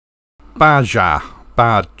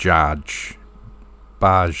BAJAJ.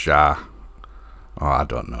 Oh, I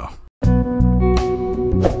don't know.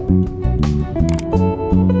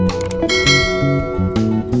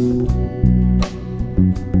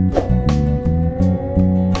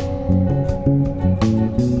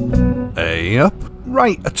 Yep.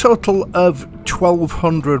 Right, a total of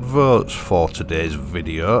 1,200 votes for today's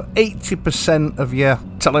video. 80% of you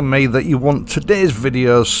telling me that you want today's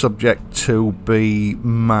video subject to be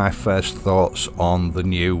my first thoughts on the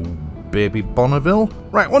new Baby Bonneville.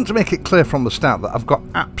 Right, I want to make it clear from the start that I've got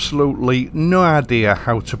absolutely no idea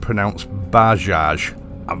how to pronounce BAJAJ.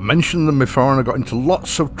 I've mentioned them before and I got into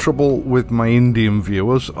lots of trouble with my Indian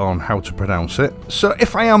viewers on how to pronounce it. So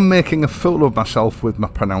if I am making a fool of myself with my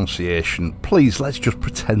pronunciation, please let's just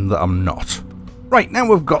pretend that I'm not. Right, now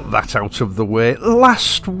we've got that out of the way.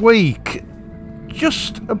 Last week,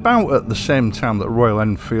 just about at the same time that Royal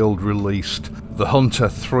Enfield released the Hunter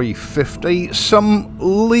 350, some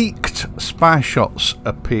leaked spy shots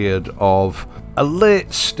appeared of a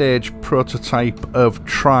late stage prototype of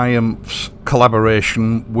Triumph's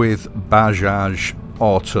collaboration with BAJAJ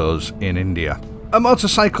Autos in India. A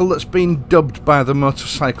motorcycle that's been dubbed by the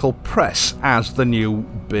motorcycle press as the new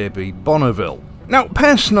Baby Bonneville. Now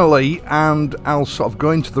personally, and I'll sort of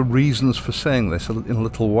go into the reasons for saying this in a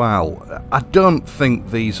little while, I don't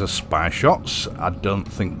think these are spy shots, I don't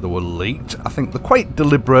think they were leaked, I think they're quite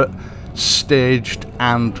deliberate, staged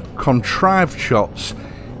and contrived shots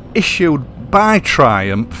issued by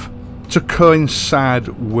Triumph to coincide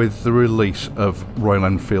with the release of Royal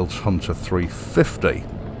Enfield's Hunter 350.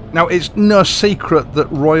 Now, it's no secret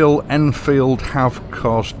that Royal Enfield have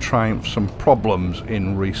caused Triumph some problems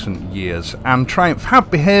in recent years, and Triumph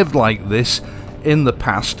have behaved like this in the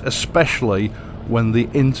past, especially when the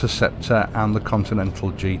Interceptor and the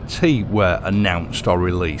Continental GT were announced or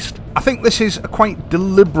released. I think this is a quite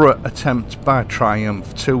deliberate attempt by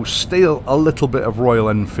Triumph to steal a little bit of Royal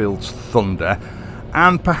Enfield's thunder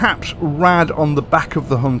and perhaps ride on the back of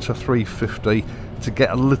the Hunter 350 to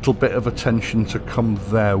get a little bit of attention to come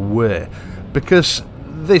their way, because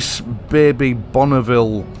this Baby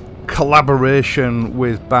Bonneville collaboration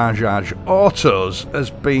with BAJAJ Autos has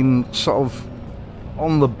been sort of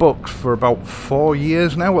on the books for about 4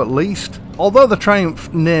 years now at least. Although the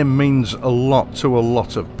Triumph name means a lot to a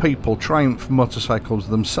lot of people, Triumph motorcycles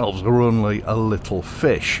themselves are only a little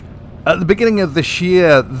fish. At the beginning of this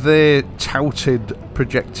year, they touted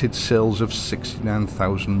projected sales of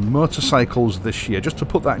 69,000 motorcycles this year. Just to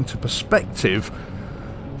put that into perspective,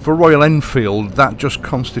 for Royal Enfield, that just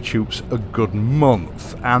constitutes a good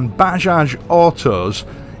month. And BAJAJ Autos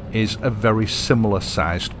is a very similar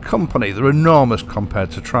sized company. They're enormous compared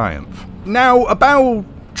to Triumph. Now, about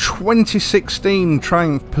 2016,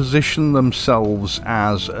 Triumph positioned themselves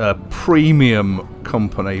as a premium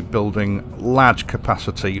company building large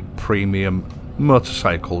capacity premium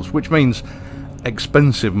motorcycles, which means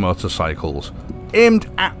expensive motorcycles aimed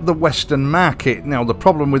at the Western market. Now, the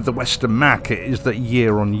problem with the Western market is that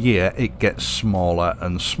year on year it gets smaller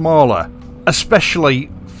and smaller, especially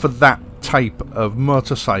for that type of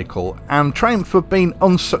motorcycle, and Triumph have been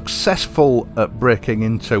unsuccessful at breaking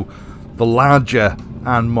into the larger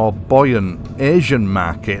and more buoyant Asian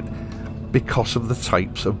market because of the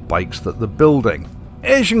types of bikes that they're building.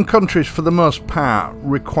 Asian countries for the most part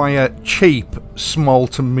require cheap, small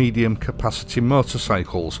to medium capacity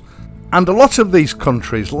motorcycles, and a lot of these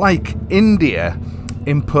countries, like India,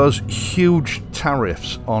 impose huge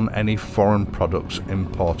tariffs on any foreign products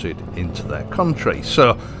imported into their country.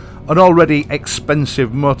 So an already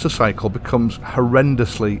expensive motorcycle becomes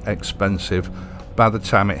horrendously expensive by the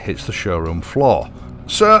time it hits the showroom floor.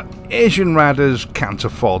 So Asian riders can't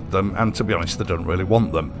afford them, and to be honest, they don't really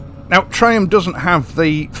want them. Now, Triumph doesn't have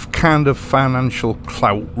the kind of financial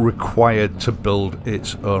clout required to build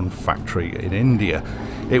its own factory in India.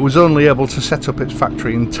 It was only able to set up its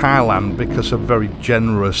factory in Thailand because of very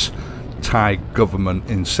generous Thai government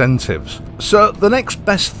incentives. So the next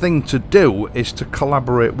best thing to do is to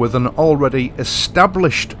collaborate with an already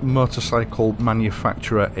established motorcycle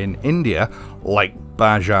manufacturer in India, like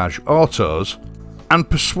BAJAJ Autos, and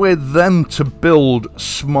persuade them to build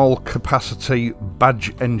small capacity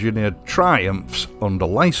badge engineered Triumphs under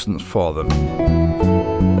license for them.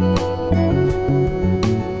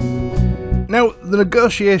 Now, the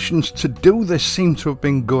negotiations to do this seem to have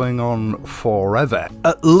been going on forever.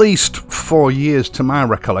 At least 4 years to my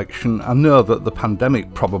recollection. I know that the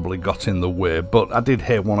pandemic probably got in the way, but I did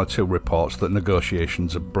hear 1 or 2 reports that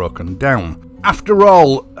negotiations had broken down. After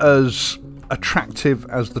all, as attractive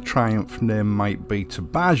as the Triumph name might be to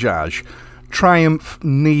BAJAJ, Triumph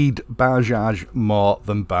need BAJAJ more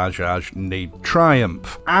than BAJAJ need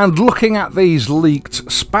Triumph. And looking at these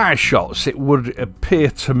leaked spy shots, it would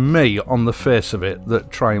appear to me on the face of it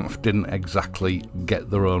that Triumph didn't exactly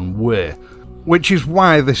get their own way. Which is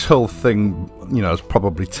why this whole thing, you know, has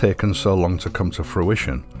probably taken so long to come to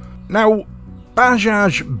fruition. Now,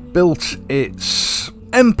 BAJAJ built its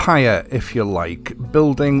empire, if you like,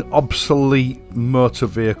 building obsolete motor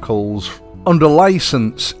vehicles under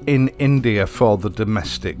license in India for the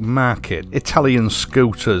domestic market. Italian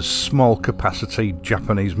scooters, small capacity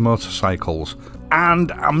Japanese motorcycles,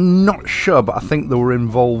 and I'm not sure, but I think they were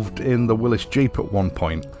involved in the Willys Jeep at one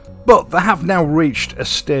point. But they have now reached a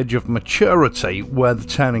stage of maturity where they're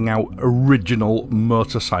turning out original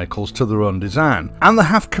motorcycles to their own design, and they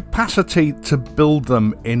have capacity to build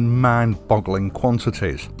them in mind-boggling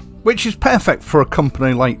quantities. Which is perfect for a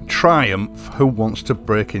company like Triumph who wants to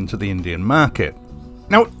break into the Indian market.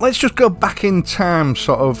 Now, let's just go back in time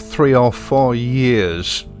sort of 3 or 4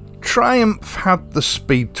 years. Triumph had the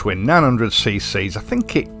Speed Twin 900cc's, I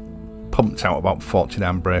think it pumped out about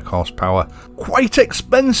 49 brake horsepower. Quite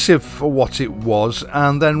expensive for what it was,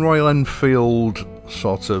 and then Royal Enfield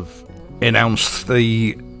sort of announced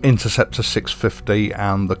the Interceptor 650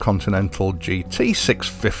 and the Continental GT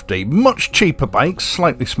 650. Much cheaper bikes,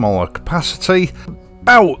 slightly smaller capacity,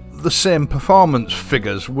 about the same performance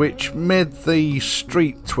figures, which made the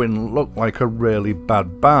Street Twin look like a really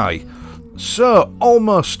bad buy. So,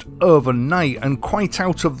 almost overnight and quite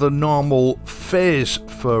out of the normal phase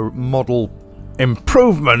for model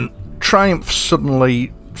improvement, Triumph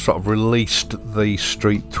suddenly sort of released the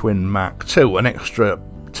Street Twin Mark II, an extra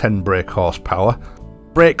 10 brake horsepower.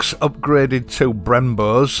 Brakes upgraded to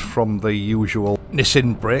Brembos from the usual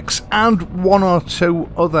Nissin brakes, and 1 or 2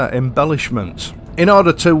 other embellishments in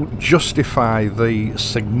order to justify the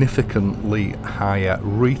significantly higher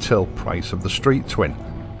retail price of the Street Twin.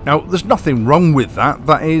 Now, there's nothing wrong with that.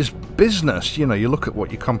 That is business. You know, you look at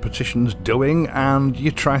what your competition's doing and you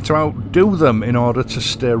try to outdo them in order to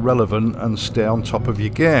stay relevant and stay on top of your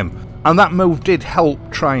game. And that move did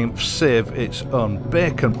help Triumph save its own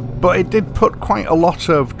bacon, but it did put quite a lot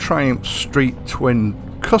of Triumph Street Twin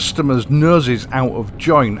customers' noses out of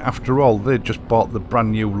joint. After all, they just bought the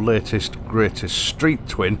brand new latest greatest Street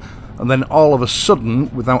Twin, and then all of a sudden,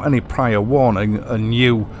 without any prior warning, a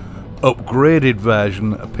new upgraded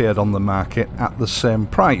version appeared on the market at the same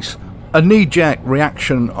price. A knee-jerk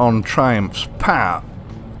reaction on Triumph's part,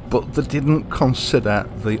 but they didn't consider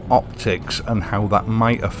the optics and how that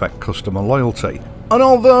might affect customer loyalty. And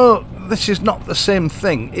although this is not the same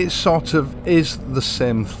thing, it sort of is the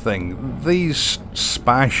same thing. These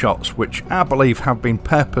spy shots, which I believe have been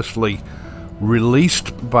purposely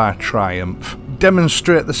released by Triumph,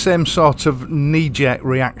 demonstrate the same sort of knee-jerk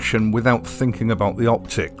reaction without thinking about the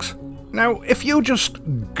optics. Now, if you just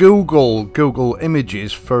Google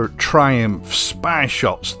images for Triumph spy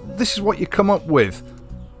shots, this is what you come up with.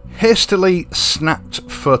 Hastily snapped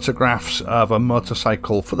photographs of a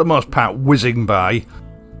motorcycle, for the most part whizzing by,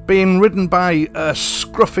 being ridden by a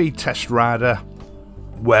scruffy test rider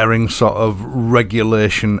wearing sort of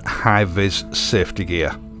regulation high-vis safety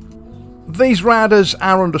gear. These riders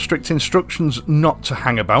are under strict instructions not to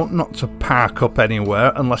hang about, not to park up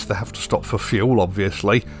anywhere unless they have to stop for fuel,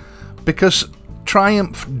 obviously, because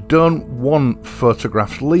Triumph don't want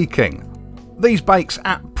photographs leaking. These bikes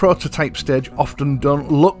at prototype stage often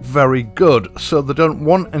don't look very good, so they don't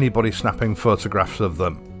want anybody snapping photographs of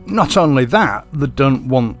them. Not only that, they don't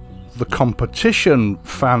want the competition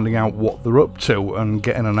finding out what they're up to and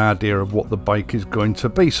getting an idea of what the bike is going to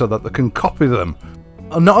be so that they can copy them.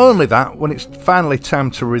 And not only that, when it's finally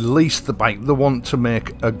time to release the bike, they want to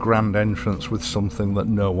make a grand entrance with something that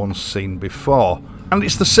no one's seen before. And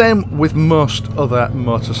it's the same with most other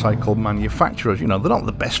motorcycle manufacturers. You know, they're not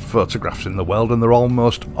the best photographs in the world, and they're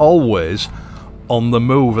almost always on the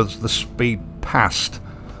move as the speed past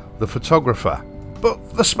the photographer.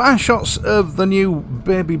 But the spy shots of the new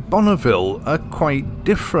Baby Bonneville are quite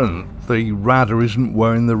different. The rider isn't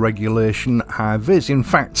wearing the regulation high-vis. In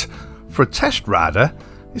fact, for a test rider,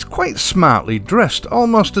 he's quite smartly dressed,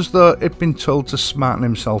 almost as though he'd been told to smarten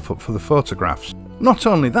himself up for the photographs. Not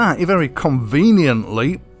only that, he very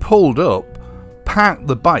conveniently pulled up, parked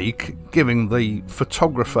the bike, giving the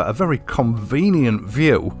photographer a very convenient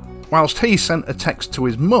view, whilst he sent a text to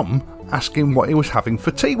his mum asking what he was having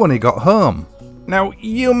for tea when he got home. Now,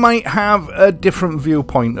 you might have a different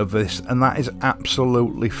viewpoint of this, and that is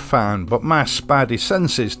absolutely fine, but my spidey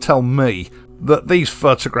senses tell me that these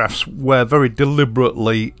photographs were very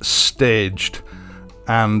deliberately staged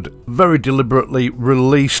and very deliberately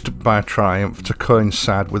released by Triumph to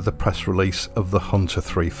coincide with the press release of the Hunter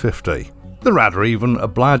 350. The rider even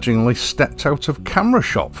obligingly stepped out of camera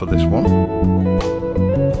shot for this one.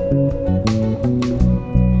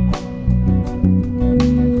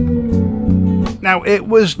 Now, it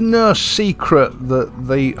was no secret that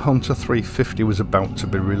the Hunter 350 was about to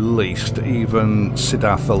be released. Even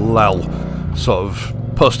Siddhartha Lal sort of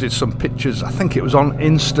posted some pictures, I think it was on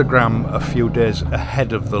Instagram, a few days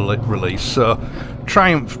ahead of the release. So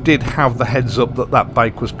Triumph did have the heads up that that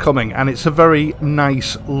bike was coming, and it's a very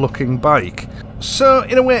nice looking bike. So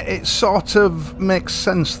in a way it sort of makes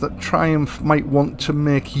sense that Triumph might want to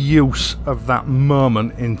make use of that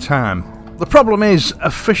moment in time. The problem is,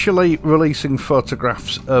 officially releasing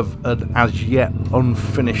photographs of an as yet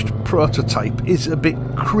unfinished prototype is a bit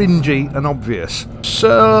cringy and obvious.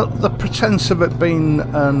 So the pretense of it being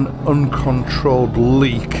an uncontrolled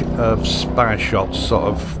leak of spy shots sort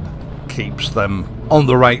of keeps them on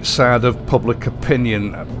the right side of public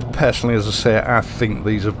opinion. Personally, as I say, I think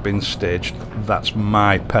these have been staged. That's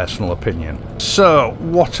my personal opinion. So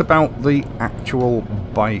what about the actual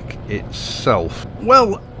bike itself?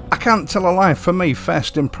 Well, I can't tell a lie, for me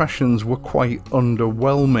first impressions were quite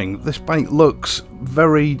underwhelming. This bike looks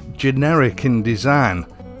very generic in design,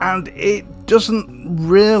 and it doesn't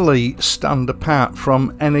really stand apart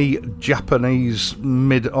from any Japanese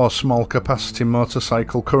mid or small capacity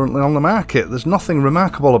motorcycle currently on the market. There's nothing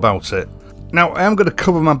remarkable about it. Now, I am going to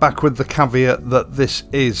cover my back with the caveat that this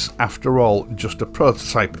is, after all, just a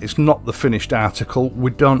prototype. It's not the finished article.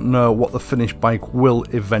 We don't know what the finished bike will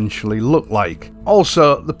eventually look like.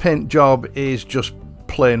 Also, the paint job is just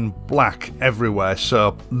plain black everywhere,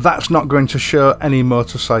 so that's not going to show any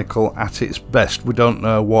motorcycle at its best. We don't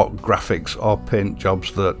know what graphics or paint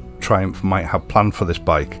jobs that Triumph might have planned for this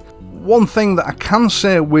bike. One thing that I can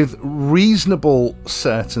say with reasonable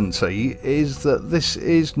certainty is that this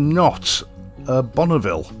is not a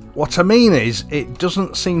Bonneville. What I mean is, it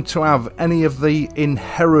doesn't seem to have any of the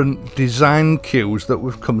inherent design cues that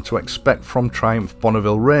we've come to expect from Triumph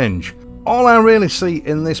Bonneville range. All I really see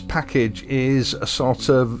in this package is a sort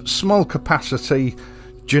of small capacity,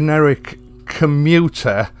 generic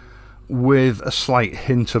commuter with a slight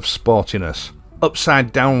hint of sportiness.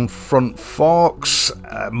 Upside down front forks,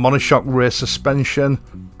 monoshock rear suspension,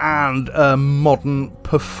 and a modern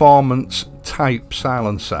performance type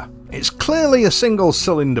silencer. It's clearly a single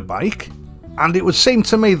cylinder bike, and it would seem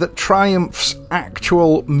to me that Triumph's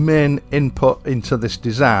actual main input into this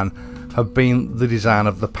design have been the design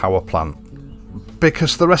of the power plant,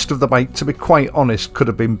 because the rest of the bike, to be quite honest, could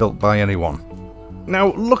have been built by anyone.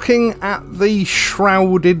 Now, looking at the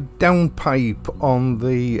shrouded downpipe on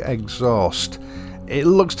the exhaust, it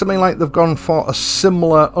looks to me like they've gone for a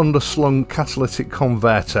similar underslung catalytic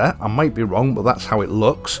converter. I might be wrong, but that's how it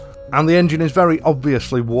looks. And the engine is very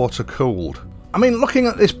obviously water cooled. I mean, looking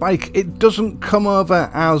at this bike, it doesn't come over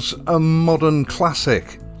as a modern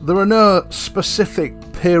classic. There are no specific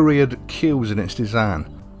period cues in its design,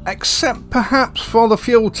 except perhaps for the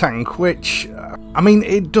fuel tank, which, I mean,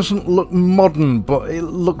 it doesn't look modern, but it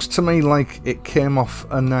looks to me like it came off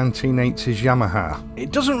a 1980s Yamaha.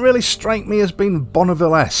 It doesn't really strike me as being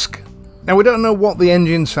Bonneville-esque. Now, we don't know what the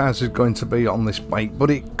engine size is going to be on this bike,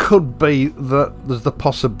 but it could be that there's the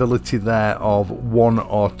possibility there of one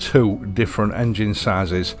or two different engine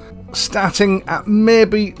sizes, starting at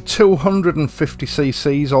maybe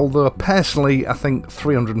 250cc, although personally I think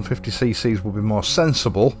 350cc would be more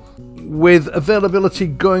sensible, with availability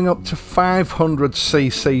going up to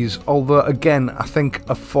 500cc, although again I think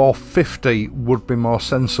a 450 would be more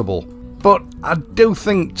sensible. But I do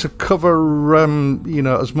think to cover, you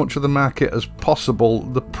know, as much of the market as possible,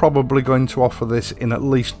 they're probably going to offer this in at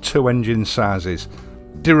least two engine sizes,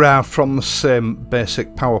 derived from the same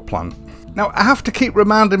basic power plant. Now, I have to keep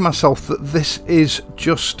reminding myself that this is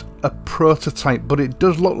just a prototype, but it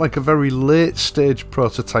does look like a very late stage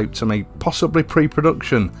prototype to me, possibly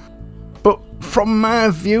pre-production. But from my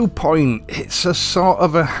viewpoint, it's a sort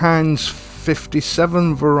of a Heinz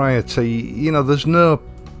 57 variety. You know, there's no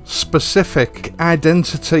specific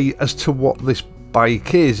identity as to what this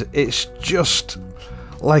bike is. It's just,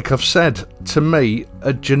 like I've said, to me,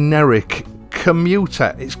 a generic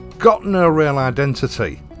commuter. It's got no real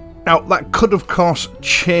identity. Now, that could of course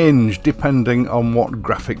change depending on what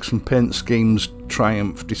graphics and paint schemes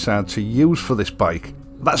Triumph decide to use for this bike.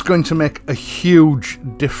 That's going to make a huge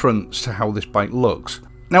difference to how this bike looks.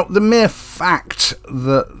 Now, the mere fact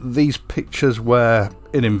that these pictures were,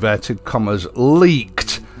 in inverted commas,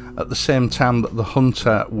 leaked at the same time that the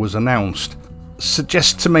Hunter was announced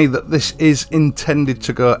suggests to me that this is intended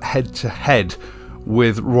to go head to head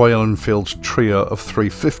with Royal Enfield's trio of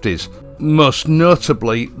 350s. most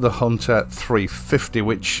notably the Hunter 350,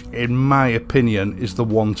 which in my opinion is the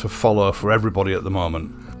one to follow for everybody at the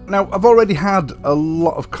moment. Now, I've already had a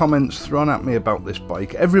lot of comments thrown at me about this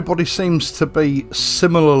bike. Everybody seems to be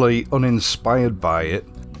similarly uninspired by it,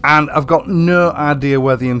 and I've got no idea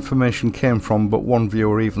where the information came from, but one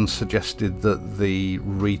viewer even suggested that the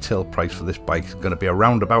retail price for this bike is going to be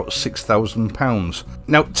around about £6,000.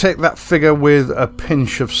 Now, take that figure with a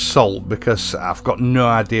pinch of salt, because I've got no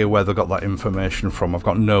idea where they got that information from. I've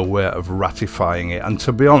got no way of ratifying it, and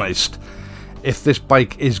to be honest, if this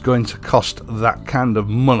bike is going to cost that kind of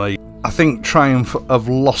money, I think Triumph have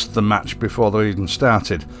lost the match before they even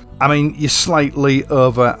started. I mean, you're slightly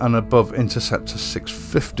over and above Interceptor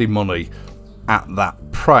 650 money at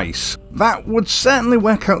that price. That would certainly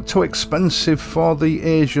work out too expensive for the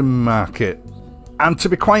Asian market. And to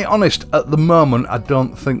be quite honest, at the moment, I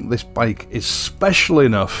don't think this bike is special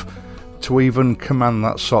enough to even command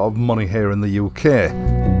that sort of money here in the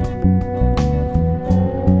UK.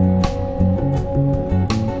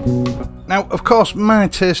 Now, of course, my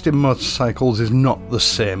taste in motorcycles is not the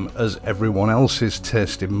same as everyone else's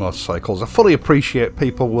taste in motorcycles. I fully appreciate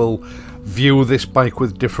people will view this bike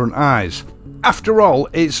with different eyes. After all,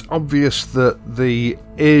 it's obvious that the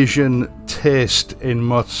Asian taste in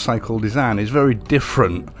motorcycle design is very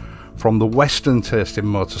different from the Western taste in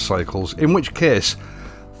motorcycles, in which case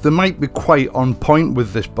they might be quite on point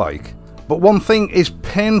with this bike. But one thing is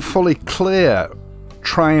painfully clear: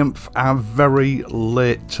 Triumph are very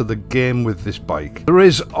late to the game with this bike. There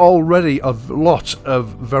is already a lot of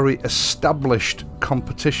very established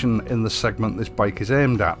competition in the segment this bike is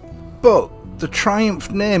aimed at. But the Triumph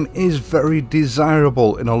name is very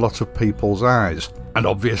desirable in a lot of people's eyes. And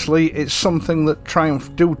obviously it's something that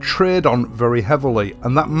Triumph do trade on very heavily,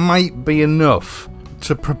 and that might be enough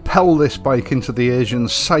to propel this bike into the Asian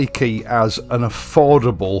psyche as an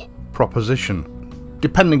affordable proposition,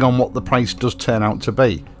 depending on what the price does turn out to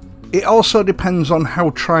be. It also depends on how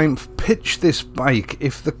Triumph pitch this bike.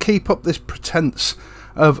 If they keep up this pretense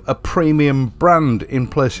of a premium brand in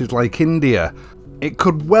places like India, it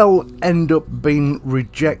could well end up being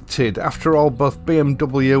rejected. After all, both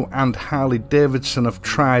BMW and Harley Davidson have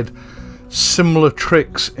tried similar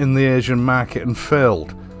tricks in the Asian market and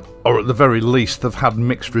failed, or at the very least they've had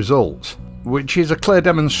mixed results, which is a clear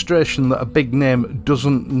demonstration that a big name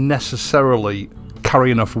doesn't necessarily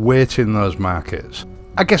carry enough weight in those markets.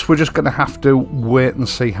 I guess we're just going to have to wait and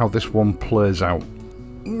see how this one plays out.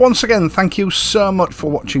 Once again, thank you so much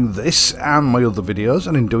for watching this and my other videos,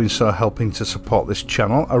 and in doing so helping to support this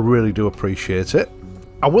channel. I really do appreciate it.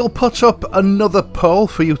 I will put up another poll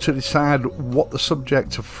for you to decide what the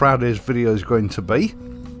subject of Friday's video is going to be.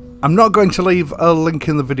 I'm not going to leave a link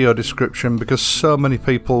in the video description because so many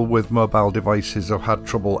people with mobile devices have had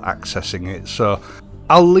trouble accessing it, so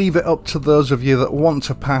I'll leave it up to those of you that want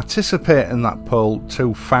to participate in that poll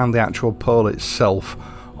to find the actual poll itself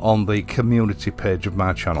on the community page of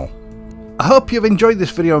my channel. I hope you've enjoyed this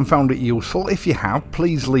video and found it useful. If you have,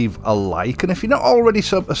 please leave a like, and if you're not already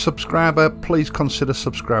a subscriber, please consider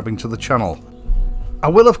subscribing to the channel. I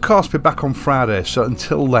will of course be back on Friday, so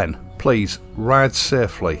until then, please ride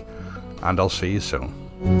safely, and I'll see you soon.